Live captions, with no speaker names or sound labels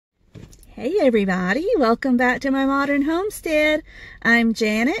Hey everybody, welcome back to my modern homestead. I'm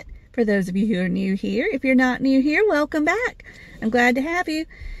Janet. For those of you who are new here, if you're not new here, welcome back. I'm glad to have you.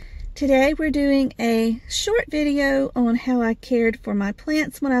 Today we're doing a short video on how I cared for my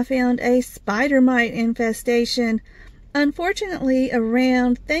plants when I found a spider mite infestation. Unfortunately,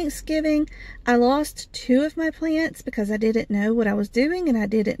 around Thanksgiving, I lost 2 of my plants because I didn't know what I was doing and I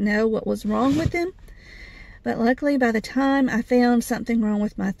didn't know what was wrong with them. But luckily, by the time I found something wrong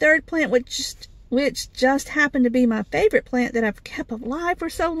with my 3rd plant, which just happened to be my favorite plant that I've kept alive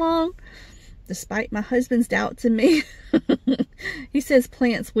for so long, despite my husband's doubts in me. He says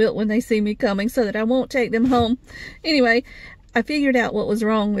plants wilt when they see me coming so that I won't take them home. Anyway, I figured out what was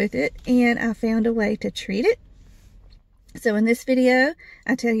wrong with it and I found a way to treat it. So in this video,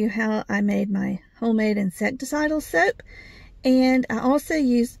 I tell you how I made my homemade insecticidal soap, and I also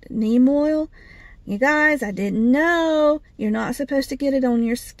used neem oil. You guys, I didn't know you're not supposed to get it on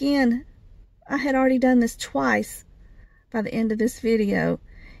your skin. I had already done this twice by the end of this video,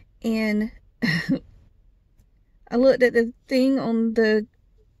 and I looked at the thing on the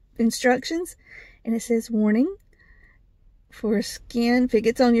instructions and it says warning for skin, if it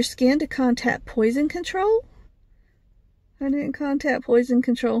gets on your skin, to contact poison control. I didn't contact poison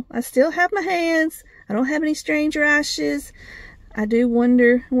control. I still have my hands. I don't have any strange rashes. I do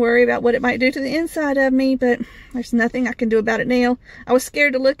worry about what it might do to the inside of me, but there's nothing I can do about it now. I was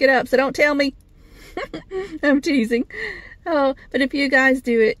scared to look it up, so don't tell me. I'm teasing. Oh, but if you guys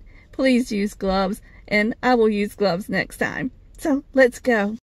do it, please use gloves, and I will use gloves next time. So let's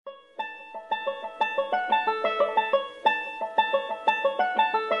go.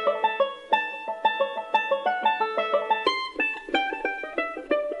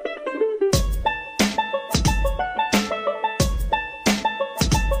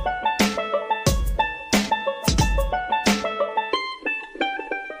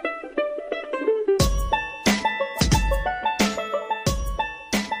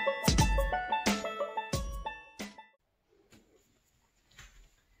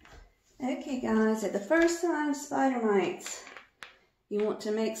 Okay guys, at the first sign of spider mites, you want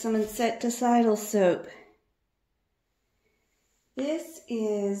to make some insecticidal soap. This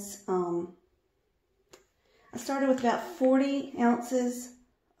is, I started with about 40 ounces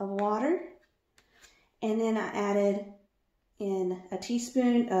of water, and then I added in a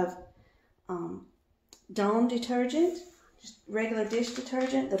teaspoon of Dawn detergent, just regular dish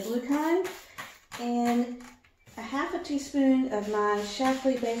detergent, the blue kind, and a half a teaspoon of my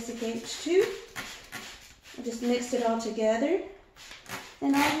Shaklee Basic H2. I just mixed it all together.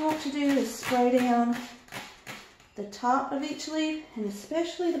 And all you want to do is spray down the top of each leaf, and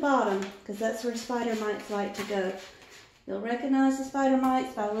especially the bottom, because that's where spider mites like to go. You'll recognize the spider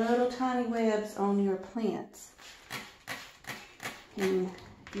mites by little tiny webs on your plants. And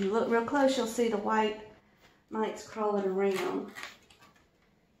if you look real close, you'll see the white mites crawling around.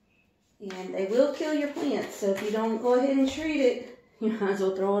 And they will kill your plants, so if you don't go ahead and treat it, you might as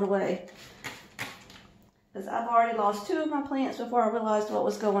well throw it away. Because I've already lost 2 of my plants before I realized what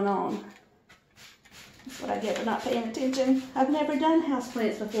was going on. That's what I get for not paying attention. I've never done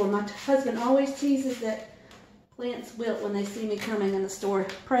houseplants before. My husband always teases that plants wilt when they see me coming in the store,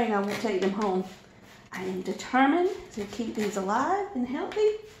 praying I won't take them home. I am determined to keep these alive and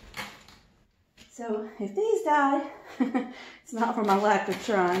healthy. So if these die, it's not for my lack of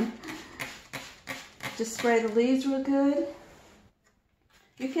trying. Just spray the leaves real good.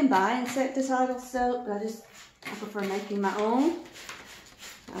 You can buy insecticidal soap, but I prefer making my own.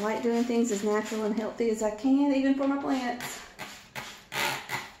 I like doing things as natural and healthy as I can, even for my plants.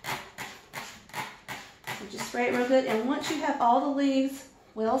 So just spray it real good, and once you have all the leaves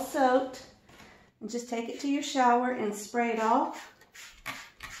well soaked, and just take it to your shower and spray it off.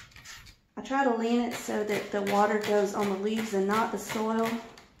 I try to lean it so that the water goes on the leaves and not the soil,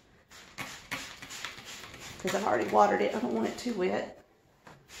 because I've already watered it. I don't want it too wet.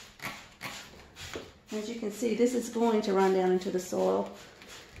 As you can see, this is going to run down into the soil.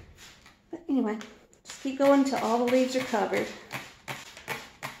 But anyway, just keep going until all the leaves are covered.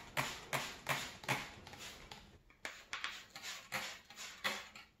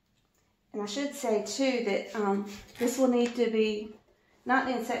 And I should say too that this will need to be, not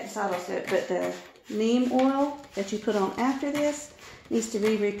the insecticidal soap, but the neem oil that you put on after this needs to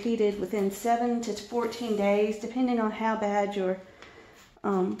be repeated within 7 to 14 days, depending on how bad your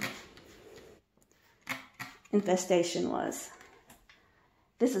infestation was.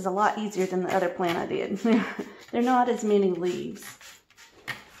 This is a lot easier than the other plant I did. They're not as many leaves.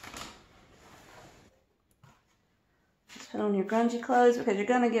 Just put on your grungy clothes because you're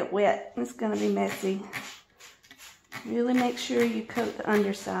going to get wet. It's going to be messy. Really make sure you coat the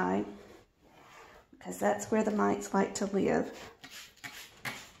underside. because that's where the mites like to live.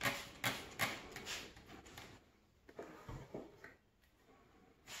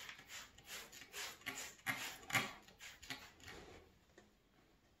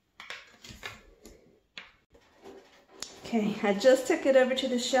 Okay, I just took it over to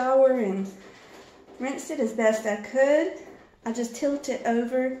the shower and rinsed it as best I could. I just tilt it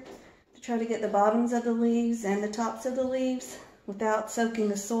over to try to get the bottoms of the leaves and the tops of the leaves without soaking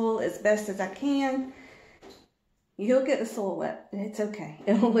the soil as best as I can. You'll get the soil wet. It's okay.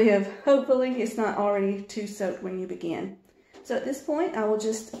 It'll live. Hopefully it's not already too soaked when you begin. So at this point, I will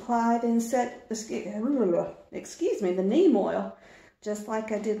just apply the the neem oil, just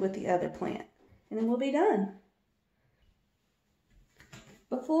like I did with the other plant. And then we'll be done.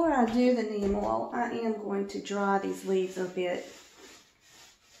 Before I do the neem oil, I am going to dry these leaves a bit.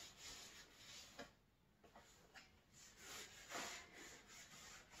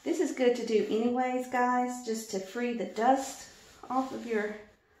 This is good to do anyways, guys, just to free the dust off of your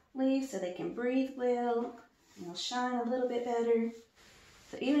leaves so they can breathe well and they'll shine a little bit better.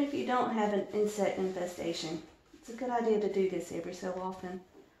 So even if you don't have an insect infestation, it's a good idea to do this every so often.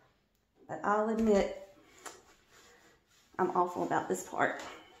 But I'll admit, I'm awful about this part.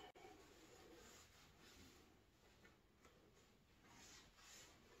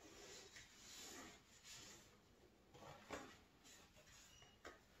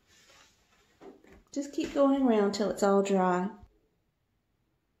 Just keep going around till it's all dry.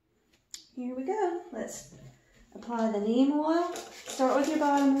 Here we go. Let's apply the neem oil. Start with your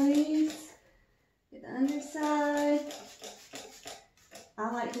bottom leaves. Get the underside.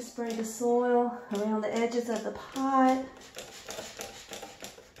 I like to spray the soil around the edges of the pot,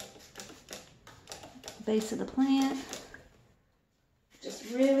 the base of the plant.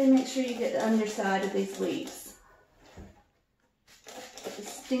 Just really make sure you get the underside of these leaves. The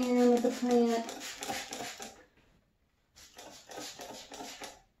stem of the plant.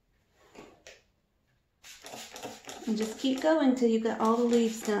 And just keep going till you've got all the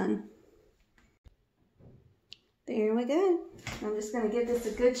leaves done. There we go. I'm just going to give this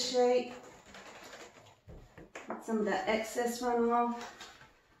a good shake. Let some of that excess run off.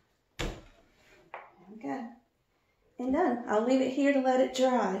 There we go. And done. I'll leave it here to let it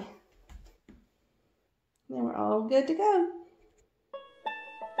dry. Then we're all good to go.